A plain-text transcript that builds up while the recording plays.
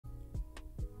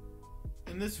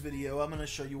In this video, I'm going to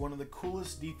show you one of the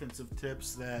coolest defensive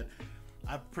tips that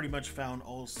I've pretty much found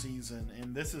all season,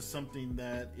 and this is something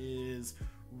that is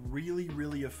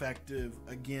really effective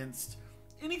against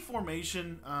any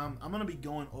formation. I'm going to be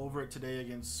going over it today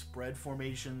against spread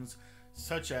formations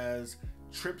such as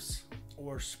trips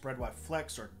or spread wide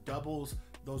flex or doubles.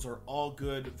 Those are all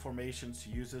good formations to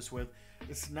use this with.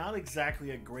 It's not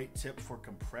exactly a great tip for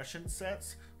compression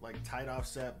sets like tight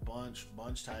offset, bunch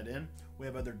tight end. We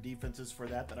have other defenses for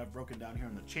that I've broken down here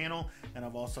on the channel, and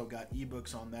I've also got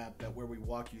ebooks on that where we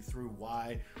walk you through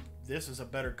why this is a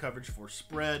better coverage for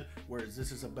spread, whereas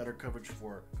this is a better coverage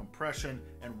for compression,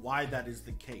 and why that is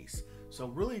the case. So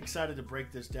really excited to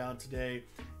break this down today,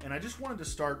 and I just wanted to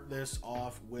start this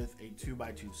off with a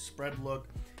 2x2 spread look,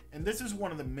 and this is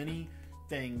one of the many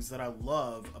things that I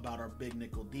love about our big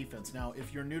nickel defense. Now,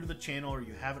 if you're new to the channel or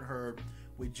you haven't heard,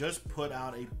 we just put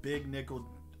out a big nickel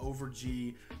over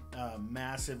G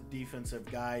massive defensive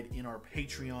guide in our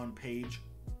Patreon page,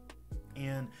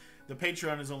 and the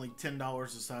Patreon is only $10 to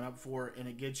sign up for, and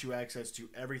it gets you access to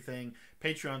everything.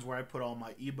 Patreon's where I put all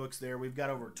my ebooks there. We've got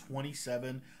over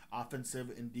 27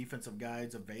 offensive and defensive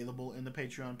guides available in the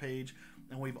Patreon page.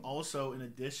 And we've also, in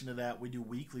addition to that, we do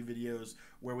weekly videos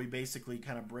where we basically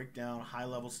kind of break down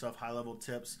high-level stuff, high-level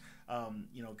tips,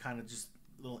 kind of just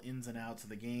little ins and outs of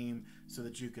the game so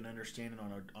that you can understand it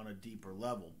on a deeper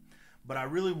level. But I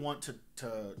really want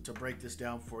to break this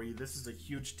down for you. This is a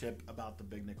huge tip about the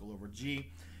big nickel over G,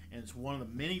 and it's one of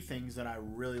the many things that I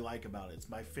really like about it. It's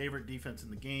my favorite defense in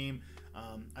the game.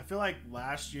 I feel like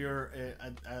last year,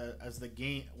 as the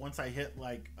game, once I hit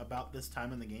like about this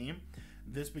time in the game,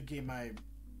 this became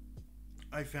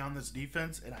I found this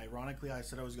defense, and ironically I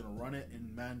said I was going to run it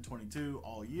in Madden 22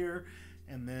 all year,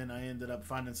 and then I ended up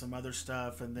finding some other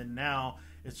stuff, and then now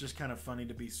it's just kind of funny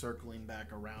to be circling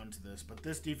back around to this. But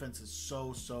this defense is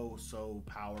so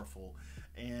powerful,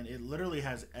 and it literally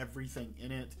has everything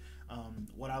in it.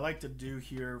 What I like to do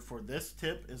here for this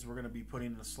tip is we're going to be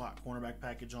putting a slot cornerback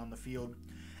package on the field,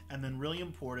 and then really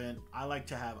important, I like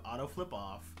to have auto flip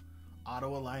off,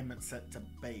 auto alignment set to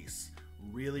base.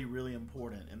 Really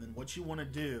important. And then what you want to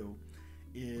do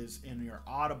is in your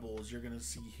audibles, you're going to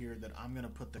see here that I'm going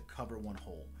to put the cover one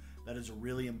hole. That is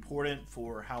really important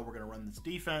for how we're going to run this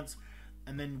defense.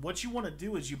 And then what you want to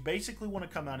do is you basically want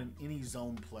to come out in any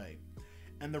zone play.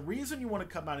 And the reason you want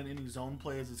to come out in any zone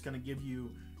play is it's going to give you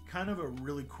kind of a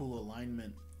really cool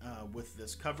alignment with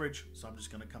this coverage. So I'm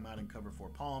just going to come out and cover 4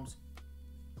 palms.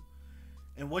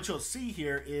 And what you'll see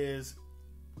here is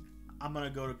I'm going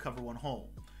to go to cover one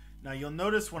hole. Now you'll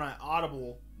notice when I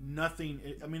audible, nothing,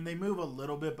 I mean they move a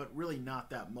little bit, but really not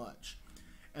that much.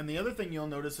 And the other thing you'll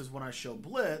notice is when I show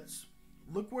blitz,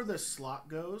 look where this slot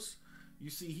goes. You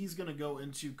see he's going to go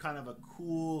into kind of a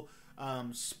cool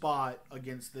spot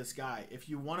against this guy. If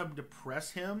you want to press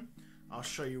him, I'll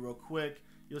show you real quick.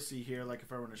 You'll see here, like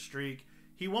if I run a streak,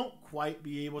 he won't quite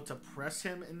be able to press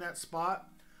him in that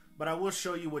spot, but I will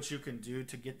show you what you can do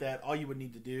to get that. All you would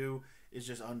need to do is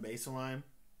just unbase align.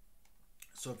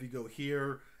 So if you go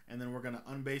here, and then we're going to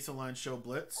unbase align show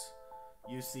blitz,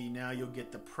 you see now you'll get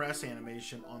the press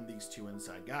animation on these 2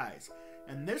 inside guys.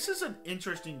 And this is an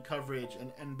interesting coverage,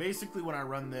 and basically when I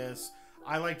run this,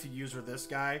 I like to use for this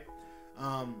guy.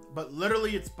 But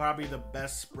literally it's probably the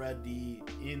best spread D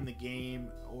in the game,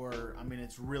 or I mean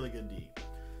it's really good D.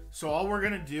 So all we're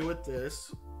going to do with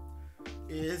this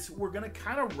is we're going to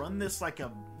kind of run this like a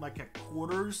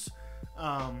quarters,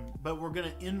 but we're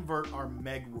going to invert our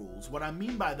meg rules. What I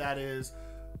mean by that is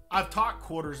I've taught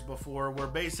quarters before where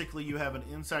basically you have an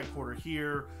inside quarter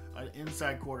here, an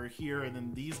inside quarter here, and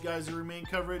then these guys are remain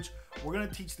coverage. We're going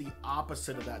to teach the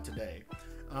opposite of that today.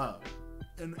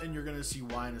 And you're going to see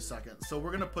why in a second. So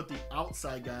we're going to put the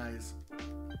outside guys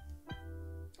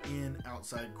in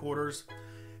outside quarters.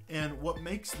 And what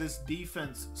makes this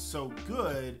defense so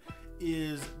good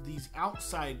is these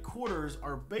outside quarters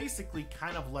are basically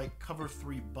kind of like cover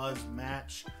 3 buzz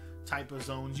match type of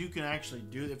zones. You can actually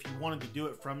do it if you wanted to do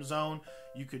it from zone.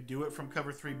 You could do it from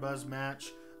cover 3 buzz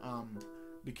match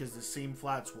because the seam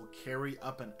flats will carry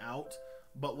up and out.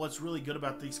 But what's really good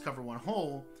about these cover 1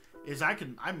 hole is I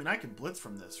can blitz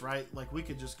from this, right? Like we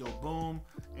could just go boom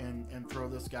and throw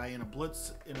this guy in a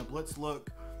blitz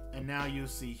look, and now you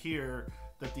see here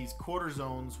that these quarter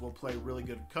zones will play really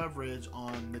good coverage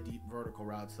on the deep vertical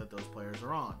routes that those players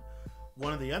are on.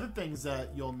 One of the other things that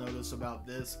you'll notice about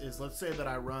this is let's say that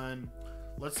I run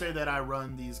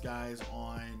these guys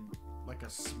on like a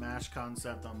smash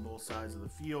concept on both sides of the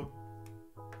field.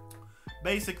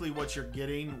 Basically what you're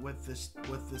getting with this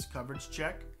coverage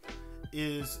check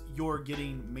is you're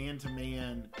getting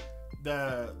man-to-man.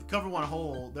 The cover 1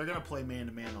 hole, they're going to play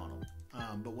man-to-man on them.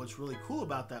 But what's really cool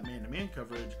about that man-to-man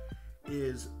coverage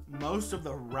is most of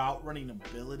the route running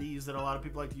abilities that a lot of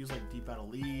people like to use, like deep out of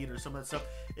lead or some of that stuff,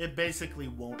 it basically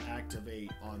won't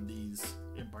activate on these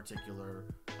in particular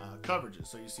coverages.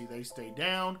 So you see they stay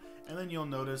down, and then you'll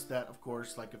notice that, of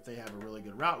course, like if they have a really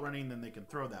good route running, then they can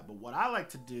throw that. But what I like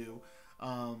to do,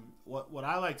 what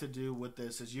I like to do with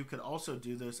this is you could also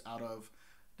do this out of,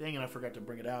 dang it, I forgot to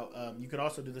bring it out. You could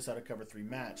also do this out of cover 3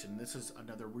 match, and this is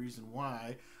another reason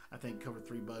why I think cover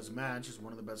 3 buzz match is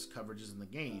one of the best coverages in the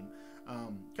game.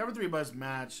 Cover 3 buzz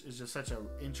match is just such an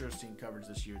interesting coverage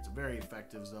this year. It's a very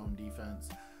effective zone defense.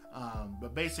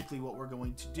 But basically what we're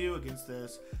going to do against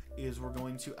this is we're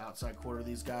going to outside quarter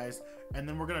these guys, and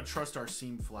then we're going to trust our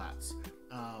seam flats.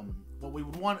 What we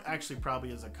would want actually probably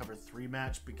is a cover 3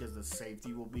 match, because the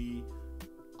safety will be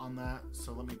on that.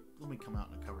 So let me come out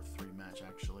in a cover 3 match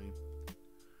actually,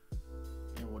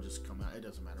 and we'll just come out. It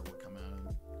doesn't matter what come out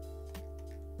in.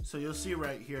 So you'll see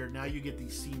right here, now you get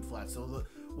these seam flats. So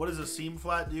what does a seam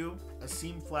flat do? A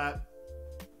seam flat,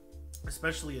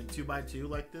 especially in 2x2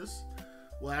 like this,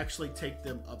 will actually take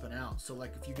them up and out. So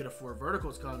like if you get a 4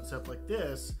 verticals concept like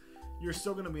this, you're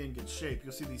still going to be in good shape.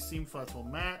 You'll see these seam flats will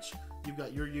match. You've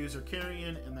got your user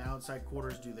carrying, and the outside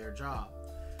quarters do their job.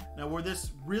 Now where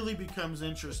this really becomes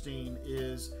interesting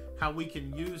is how we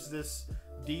can use this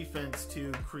defense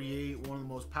to create one of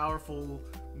the most powerful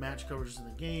match coverages in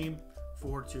the game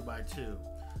for 2x2.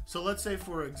 So let's say,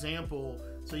 for example,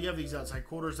 so you have these outside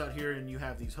quarters out here and you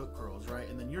have these hook curls, right?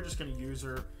 And then you're just going to use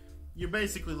her. You're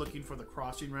basically looking for the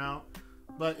crossing route.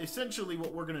 But essentially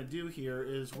what we're going to do here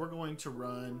is we're going to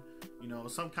run, you know,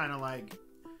 some kind of like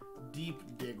deep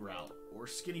dig route or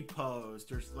skinny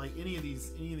post or like any of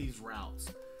these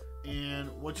routes.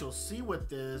 And what you'll see with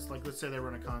this, like let's say they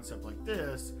run a concept like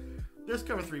this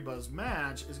cover 3 buzz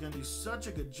match is going to do such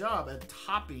a good job at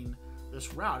topping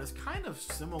this route. It's kind of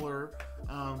similar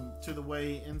to the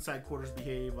way inside quarters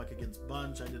behave, like against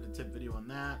bunch. I did a tip video on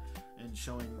that and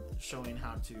showing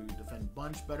how to defend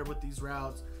bunch better with these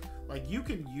routes. Like you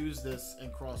can use this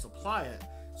and cross apply it.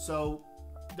 So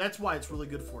that's why it's really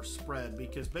good for spread,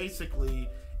 because basically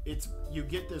you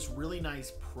get this really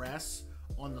nice press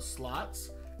on the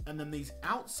slots, and then these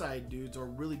outside dudes are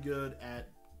really good at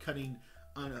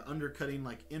undercutting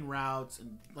like in routes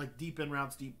and like deep in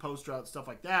routes, deep post routes, stuff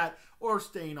like that, or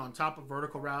staying on top of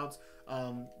vertical routes.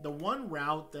 The one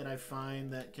route that I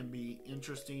find that can be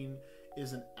interesting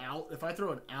is an out. If I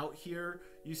throw an out here,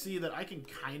 you see that I can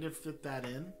kind of fit that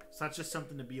in. So that's just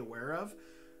something to be aware of.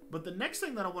 But the next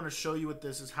thing that I want to show you with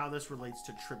this is how this relates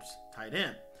to trips tight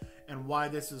end, and why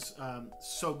this is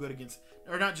so good against,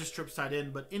 or not just trips tight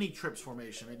end, but any trips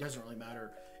formation. It doesn't really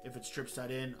matter if it's trips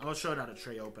tight end. I'll show it out of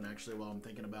tray open actually while I'm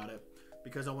thinking about it,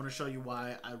 because I want to show you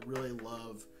why I really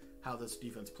love how this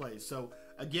defense plays. So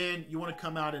again, you want to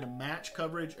come out in a match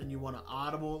coverage and you want to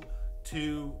audible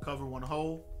to cover 1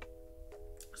 hole.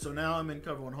 So now I'm in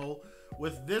cover 1 hole.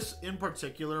 With this in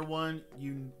particular one,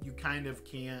 you kind of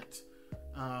can't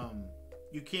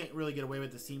you can't really get away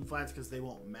with the seam flats because they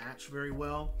won't match very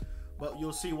well. But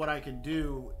you'll see what I can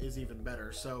do is even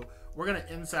better. So we're going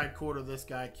to inside quarter this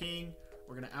guy king.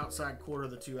 We're going to outside quarter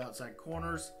the 2 outside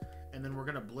corners, and then we're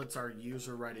going to blitz our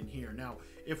user right in here. Now,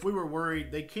 if we were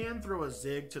worried, they can throw a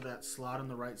zig to that slot on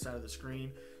the right side of the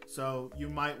screen. So you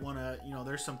might want to, you know,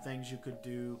 there's some things you could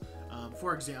do.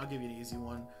 For example, I'll give you an easy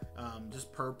one.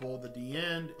 Just purple the D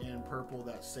end and purple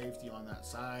that safety on that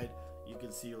side. You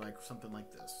can see like something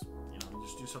like this. You know,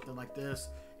 just do something like this,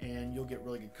 and you'll get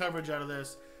really good coverage out of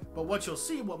this. But what you'll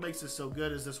see, what makes this so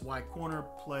good, is this wide corner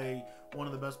play, one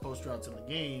of the best post routes in the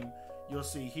game. You'll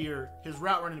see here, his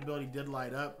route running ability did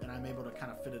light up, and I'm able to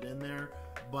kind of fit it in there.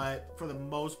 But for the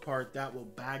most part, that will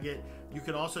bag it. You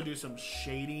can also do some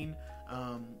shading.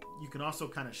 You can also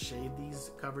kind of shade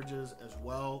these coverages as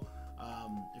well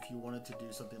if you wanted to do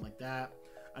something like that.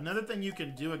 Another thing you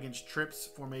can do against trips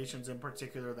formations in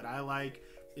particular that I like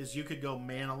is you could go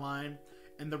man align.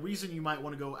 And the reason you might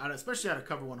want to go out, especially out of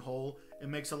cover 1 hole, it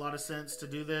makes a lot of sense to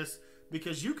do this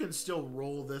because you can still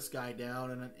roll this guy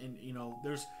down, and you know,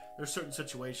 there's certain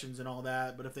situations and all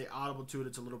that, but if they audible to it,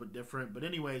 it's a little bit different. But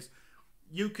anyways,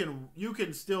 you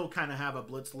can still kind of have a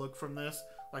blitz look from this.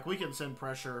 Like we can send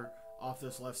pressure off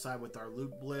this left side with our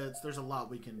loop blitz. There's a lot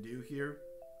we can do here.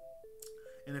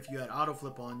 And if you had auto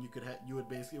flip on, it would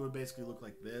basically look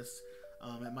like this.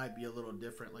 It might be a little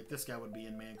different. Like this guy would be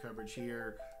in man coverage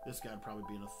here. This guy would probably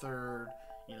be in a third,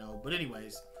 you know. But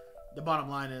anyways, the bottom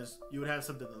line is you would have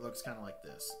something that looks kind of like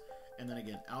this. And then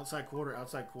again, outside quarter,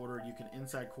 you can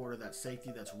inside quarter that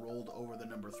safety that's rolled over the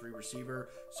number 3 receiver,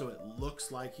 so it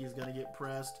looks like he's going to get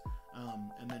pressed.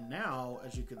 And then now,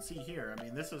 as you can see here, I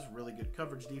mean, this is really good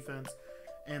coverage defense.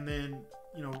 And then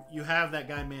you know, you have that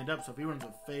guy manned up. So if he runs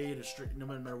a fade, a straight, no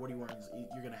matter what he runs,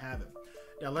 you're going to have him.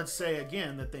 Now, let's say,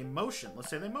 again, that they motion. Let's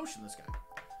say they motion this guy.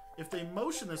 If they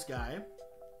motion this guy's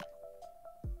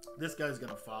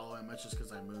going to follow him. That's just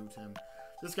because I moved him.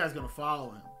 This guy's going to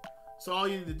follow him. So all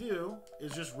you need to do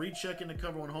is just recheck into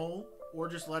cover one hole, or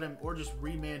just let him, or just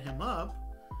reman him up.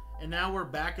 And now we're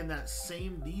back in that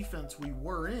same defense we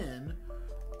were in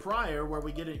prior, where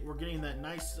we're getting that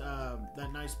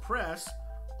nice press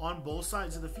on both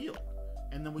sides of the field.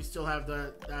 And then we still have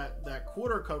that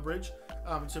quarter coverage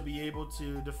to be able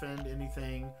to defend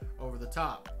anything over the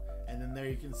top. And then there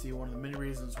you can see one of the many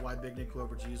reasons why Big Nickel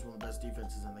over G is one of the best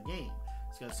defenses in the game.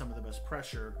 It's got some of the best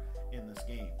pressure in this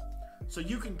game. So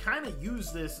you can kind of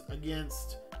use this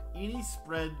against any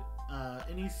spread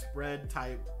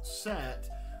type set,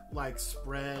 like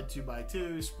spread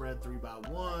 2x2, spread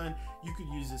 3x1. You could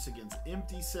use this against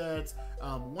empty sets.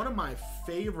 One of my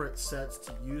favorite sets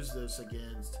to use this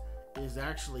against is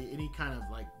actually any kind of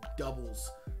like doubles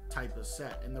type of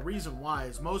set. And the reason why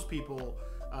is most people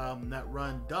that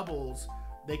run doubles,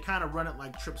 they kind of run it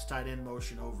like trips tight end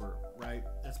motion over, right?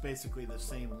 That's basically the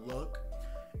same look.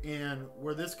 And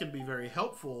where this can be very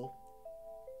helpful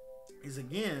is,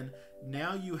 again,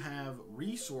 now you have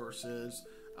resources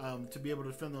to be able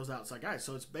to defend those outside guys.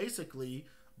 So it's basically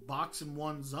box in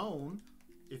one zone,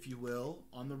 if you will,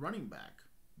 on the running back.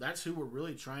 That's who we're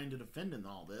really trying to defend in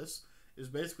all this, is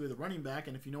basically the running back.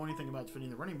 And if you know anything about defending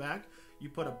the running back, you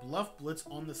put a bluff blitz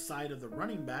on the side of the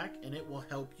running back, and it will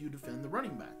help you defend the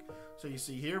running back. So you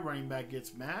see here, running back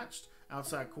gets matched,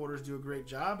 outside quarters do a great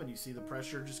job, and you see the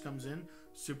pressure just comes in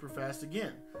super fast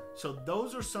again. So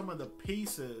those are some of the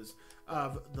pieces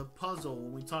of the puzzle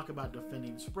when we talk about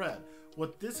defending spread.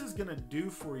 What this is going to do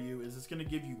for you is it's going to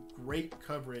give you great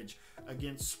coverage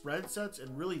against spread sets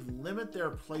and really limit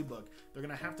their playbook. They're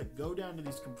going to have to go down to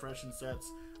these compression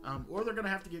sets, or they're going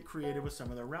to have to get creative with some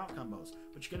of their route combos.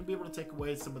 But you're going to be able to take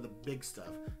away some of the big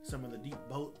stuff, some of the deep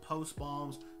post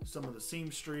bombs, some of the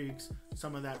seam streaks,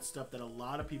 some of that stuff that a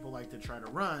lot of people like to try to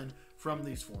run from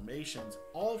these formations,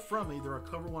 all from either a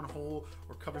cover one hole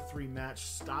or cover three match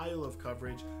style of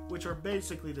coverage, which are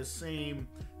basically the same,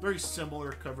 very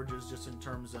similar coverages, just in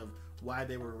terms of why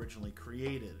they were originally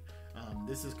created.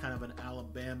 This is kind of an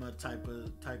Alabama type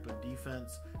of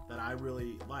defense that I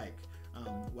really like.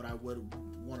 What I would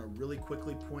want to really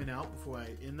quickly point out before I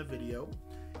end the video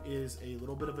is a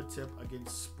little bit of a tip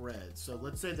against spread. So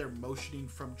let's say they're motioning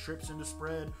from trips into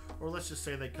spread, or let's just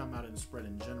say they come out in spread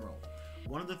in general.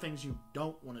 One of the things you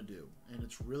don't want to do, and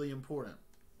it's really important,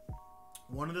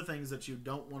 one of the things that you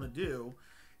don't want to do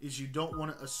is you don't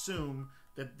want to assume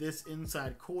that this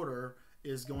inside quarter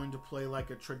is going to play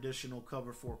like a traditional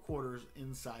cover four quarters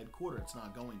inside quarter. It's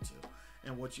not going to.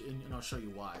 And I'll show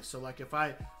you why. So like if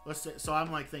let's say, so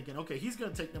I'm like thinking, okay, he's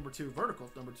going to take number two vertical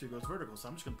if number two goes vertical. So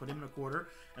I'm just going to put him in a quarter,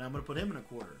 and I'm going to put him in a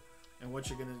quarter. And what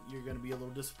you're going to be a little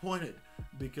disappointed,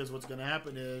 because what's going to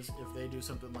happen is if they do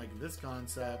something like this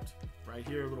concept right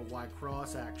here, a little Y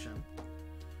cross action,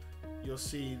 you'll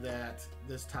see that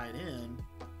this tight end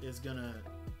is going to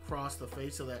cross the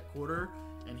face of that quarter,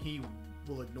 and he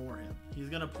will ignore him. He's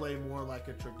going to play more like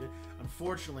a tradition.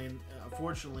 Unfortunately,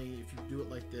 if you do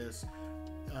it like this,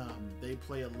 they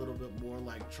play a little bit more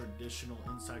like traditional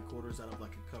inside quarters out of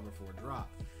like a cover four drop.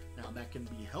 Now that can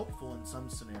be helpful in some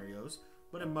scenarios,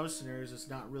 but in most scenarios it's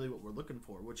not really what we're looking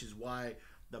for, which is why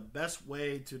the best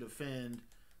way to defend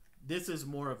this is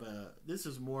more of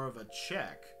a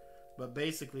check, but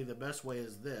basically the best way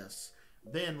is this.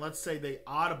 Then let's say they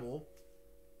audible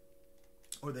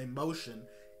or they motion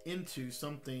into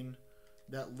something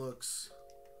that looks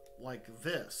like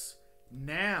this.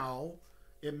 Now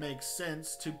it makes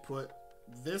sense to put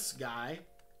this guy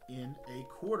in a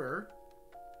quarter,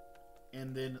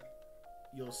 and then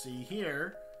you'll see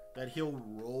here that he'll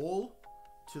roll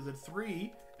to the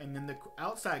three, and then the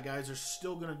outside guys are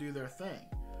still going to do their thing.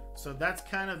 So that's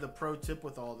kind of the pro tip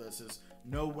with all this, is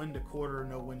know when to quarter,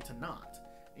 know when to not.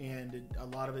 And a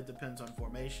lot of it depends on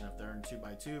formation. If they're in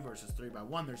 2x2 versus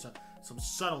 3x1, there's some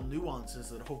subtle nuances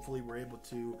that hopefully we're able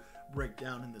to break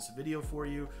down in this video for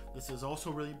you. This is also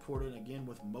really important, again,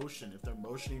 with motion. If they're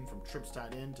motioning from trips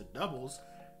tight end to doubles,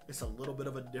 it's a little bit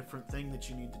of a different thing that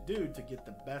you need to do to get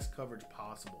the best coverage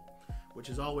possible, which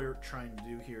is all we're trying to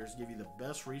do here, is give you the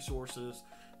best resources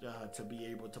to be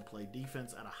able to play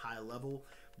defense at a high level.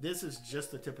 This is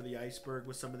just the tip of the iceberg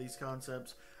with some of these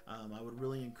concepts. I would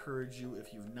really encourage you,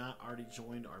 if you've not already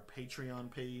joined our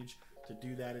Patreon page, to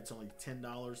do that. It's only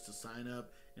 $10 to sign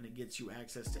up, and it gets you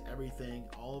access to everything,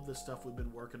 all of the stuff we've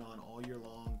been working on all year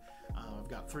long. I've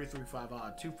got 3-3-5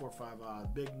 odd, 2-4-5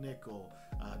 odd, big nickel,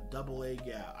 double A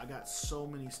gap. I got so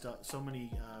many stuff, so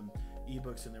many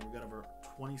ebooks in there. We've got over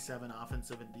 27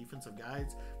 offensive and defensive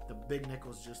guides. The Big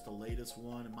Nickel is just the latest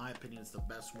one. In my opinion, it's the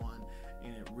best one,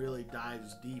 and it really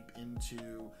dives deep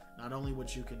into not only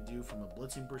what you can do from a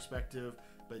blitzing perspective,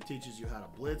 but it teaches you how to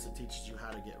blitz. It teaches you how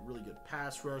to get really good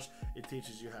pass rush. It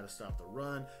teaches you how to stop the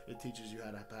run. It teaches you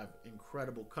how to have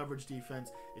incredible coverage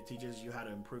defense. It teaches you how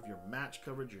to improve your match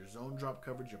coverage, your zone drop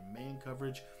coverage, your man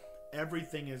coverage.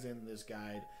 Everything is in this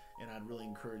guide, and I'd really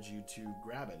encourage you to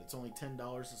grab it. It's only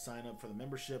 $10 to sign up for the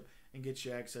membership and get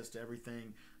you access to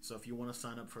everything. So if you want to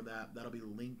sign up for that, that'll be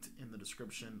linked in the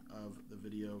description of the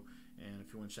video. And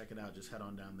if you want to check it out, just head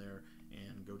on down there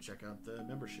and go check out the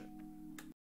membership.